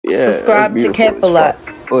Yeah, subscribe to Cap a lot.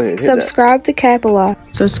 Go ahead, hit subscribe to Cap a lot.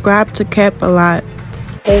 Subscribe to Cap a lot.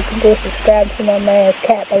 So you can go subscribe to my man's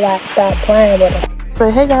Cap a lot. Stop playing with him.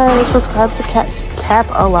 So hey guys, subscribe to Cap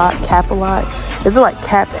a lot. Cap a lot. Is it like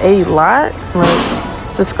Cap a lot?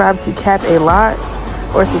 Like subscribe to Cap a lot,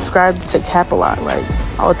 or subscribe to Cap a lot, like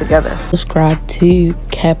all together? Subscribe to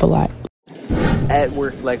Cap a lot. At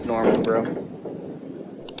work like normal, bro.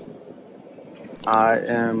 I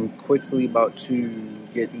am quickly about to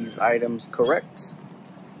get these items correct,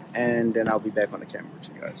 and then I'll be back on the camera with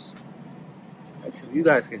you guys. Actually, you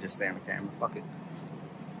guys can just stay on the camera. Fuck it.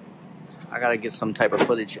 I gotta get some type of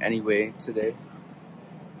footage anyway today.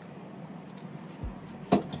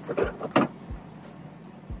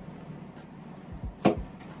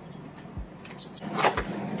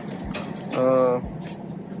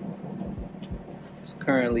 It's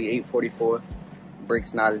currently 8:44.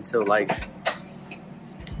 Break's not until like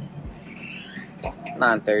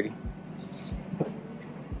 9:30.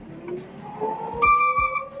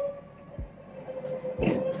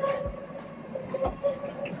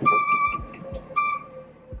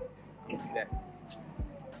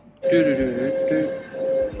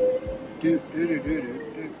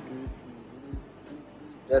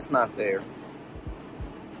 That's not there.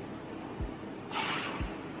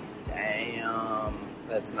 Damn,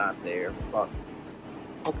 that's not there. Fuck.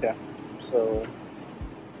 Okay, so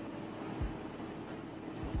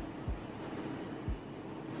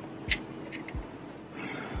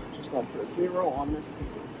just gonna put a 0 on this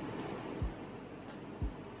paper.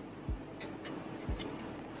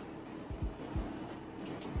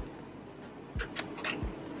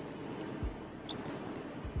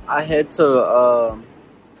 I had to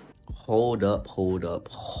hold up.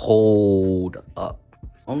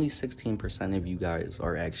 Only 16% of you guys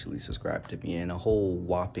are actually subscribed to me, and a whole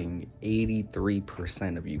whopping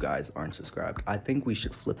 83% of you guys aren't subscribed. I think we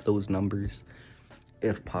should flip those numbers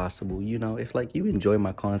if possible. You know, if like you enjoy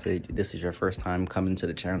my content, this is your first time coming to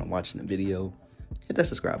the channel watching the video, hit that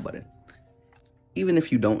subscribe button. Even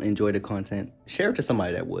if you don't enjoy the content, share it to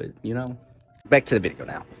somebody that would, you know. Back to the video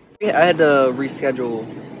now. Yeah, I had to reschedule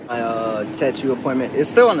my tattoo appointment. It's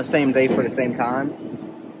still on the same day for the same time,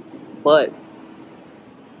 but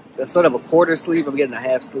instead of a quarter sleeve, I'm getting a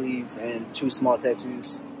half sleeve and 2 small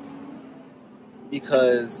tattoos,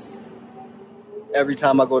 because every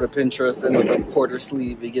time I go to Pinterest and look up quarter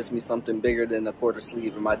sleeve, it gives me something bigger than a quarter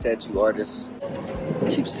sleeve, and my tattoo artist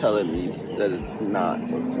keeps telling me that it's not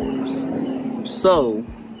a quarter sleeve. So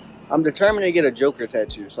I'm determined to get a Joker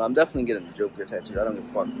tattoo, so I'm definitely getting a Joker tattoo. I don't give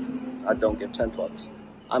a fuck. I don't give 10 fucks.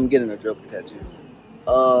 I'm getting a Joker tattoo.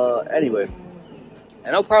 Anyway,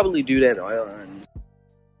 and I'll probably do that on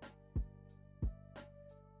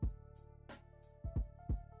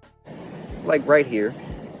like right here.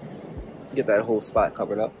 Get that whole spot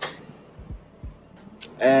covered up.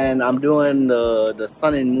 And I'm doing the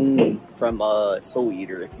sun and moon from Soul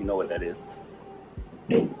Eater, if you know what that is.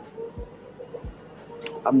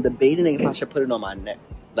 I'm debating if I should put it on my neck.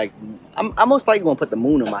 Like, I'm most likely gonna put the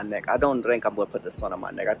moon on my neck. I don't think I'm gonna put the sun on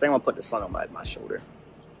my neck. I think I'm gonna put the sun on my shoulder.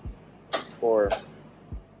 Or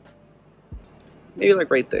maybe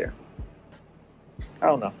like right there. I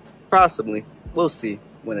don't know. Possibly. We'll see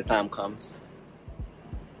when the time comes.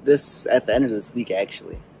 This at the end of this week,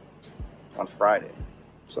 actually. On Friday.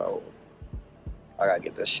 So I gotta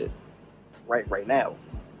get this shit right now.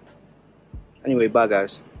 Anyway, bye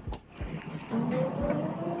guys.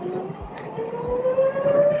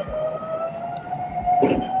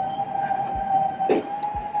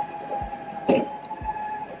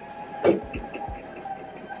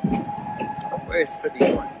 Where's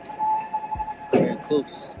 51? Very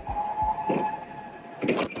close.